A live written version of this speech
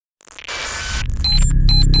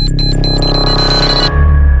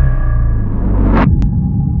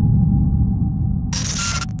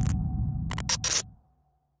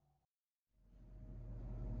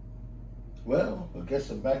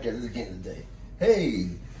back at it again today. Hey,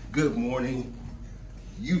 good morning,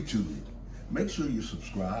 YouTube. Make sure you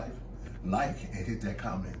subscribe, like, and hit that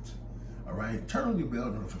comment. All right, turn on your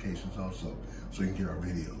bell notifications also so you can get our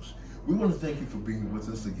videos. We want to thank you for being with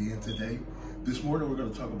us again today. This morning we're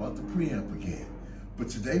going to talk about the preamp again. But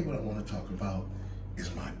today what I want to talk about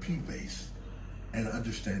is my P-Bass and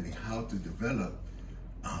understanding how to develop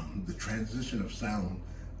the transition of sound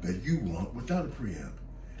that you want without a preamp.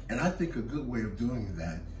 And I think a good way of doing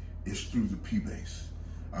that is through the P-Bass,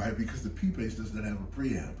 all right? Because the P-Bass does not have a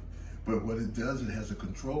preamp, but what it does, it has a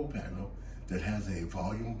control panel that has a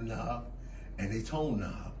volume knob and a tone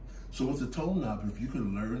knob. So with the tone knob, if you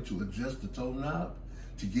can learn to adjust the tone knob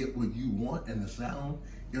to get what you want in the sound,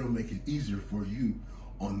 it'll make it easier for you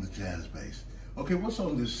on the jazz bass. Okay, what's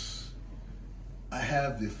on this? I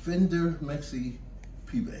have the Fender Mexi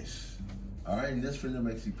P-Bass. All right, in this Fender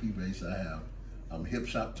Mexi P-Bass, I have hip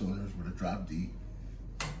shop tuners with a drop D,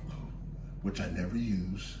 which I never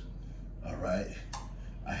use. All right,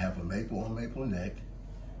 I have a maple on maple neck.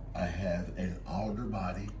 I have an alder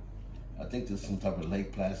body. I think there's some type of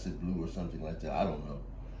Lake Placid blue or something like that. I don't know.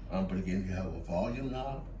 But again, you have a volume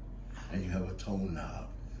knob and you have a tone knob.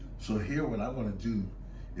 So here, what I want to do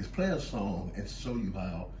is play a song and show you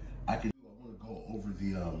how I can. I want to go over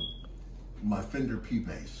the my Fender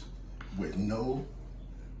P-Bass with no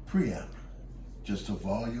preamp, just a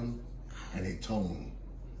volume and a tone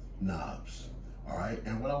knobs. All right,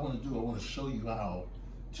 and what I want to do, I want to show you how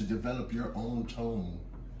to develop your own tone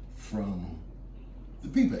from the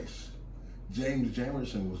P-Bass. James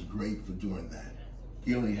Jamerson was great for doing that.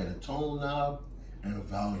 He only had a tone knob and a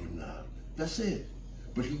volume knob. That's it.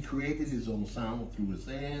 But he created his own sound through his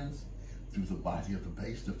hands, through the body of the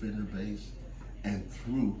bass, the Fender bass, and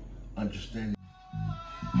through understanding.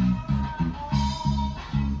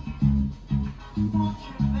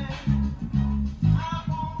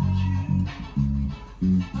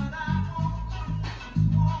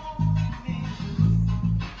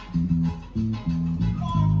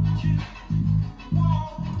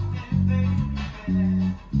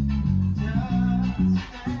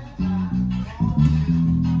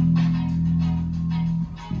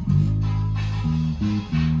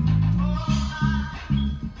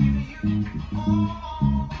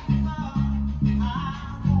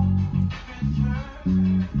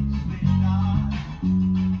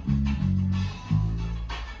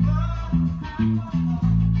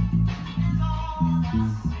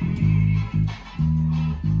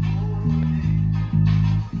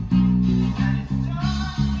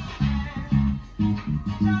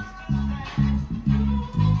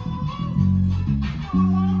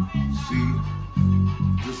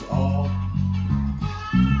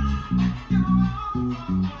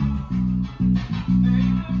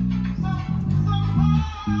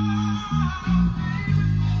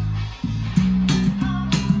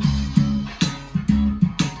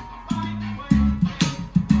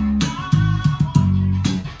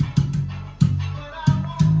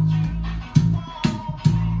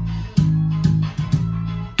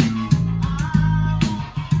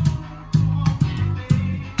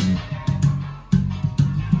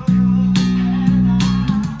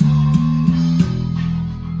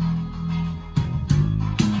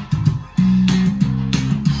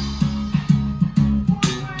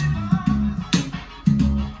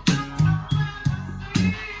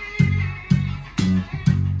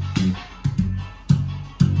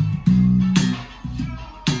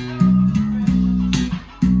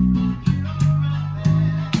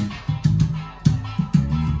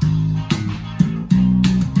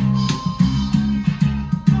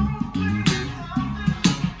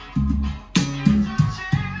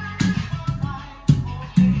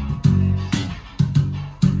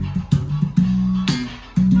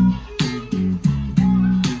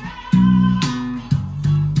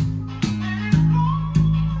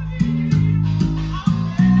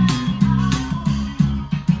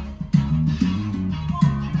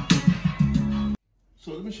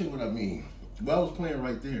 So let me show you what I mean. What I was playing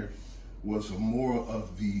right there was more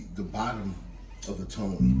of the bottom of the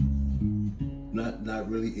tone. Not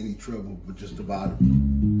really any treble, but just the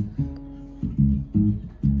bottom.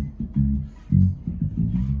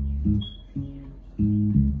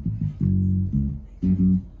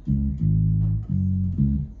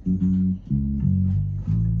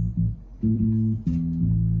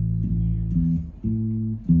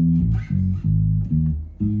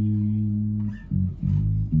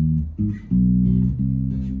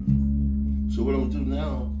 So what I'm gonna do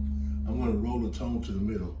now, I'm gonna roll a tone to the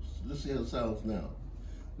middle. So let's see how it sounds now.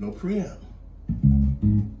 No preamp.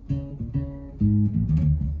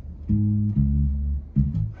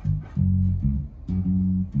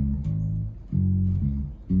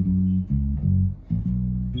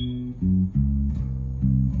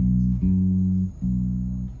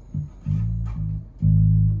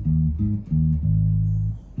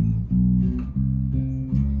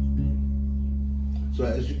 So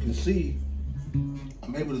as you can see,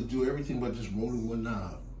 I'm able to do everything by just rolling one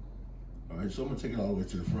knob. All right, so I'm gonna take it all the way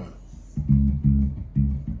to the front.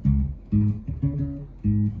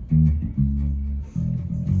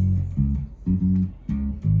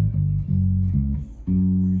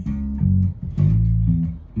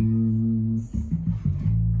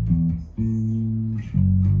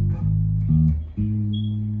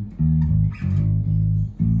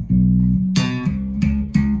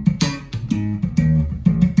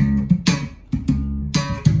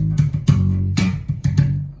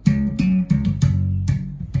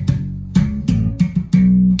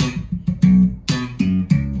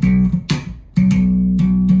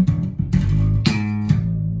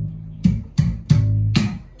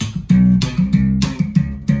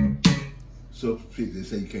 So they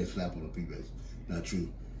say you can't slap on a P bass. Not true.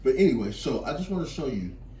 But anyway, so I just want to show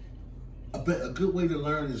you a good way to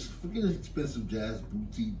learn is forget an expensive jazz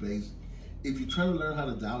boutique bass. If you're trying to learn how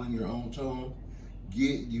to dial in your own tone,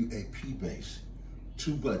 get you a P bass.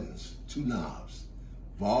 2 buttons, 2 knobs,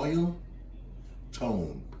 volume,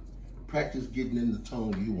 tone. Practice getting in the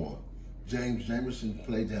tone you want. James Jamerson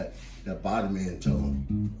played that bottom end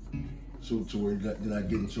tone. So to where you're not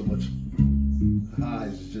getting so much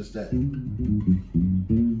highs, it's just that.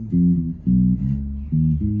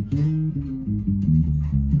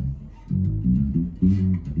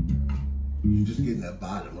 You're just getting that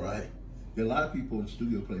bottom, right? There are a lot of people in the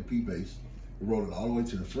studio play P bass, roll it all the way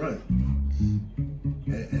to the front,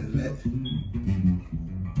 and let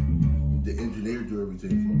the engineer do everything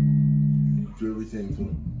for them. Do everything for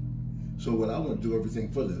them. So what I want to do everything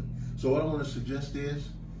for them. So what I want to suggest is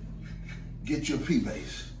get your P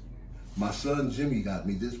bass. My son Jimmy got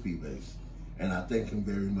me this P bass, and I thank him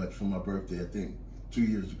very much for my birthday, I think 2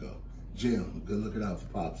 years ago. Jim, good looking out for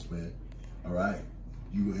Pops, man. All right,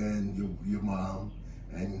 you and your mom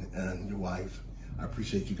and your wife. I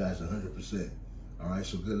appreciate you guys 100%. All right,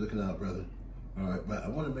 so good looking out, brother. All right, but I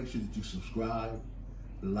want to make sure that you subscribe,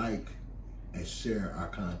 like, and share our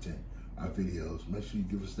content, our videos. Make sure you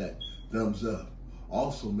give us that thumbs up.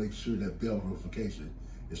 Also, make sure that bell notification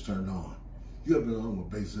is turned on. You have been on with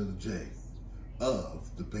Basszilla J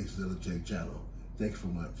of the Basszilla J channel. Thank you so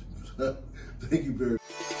much. Thank you very much.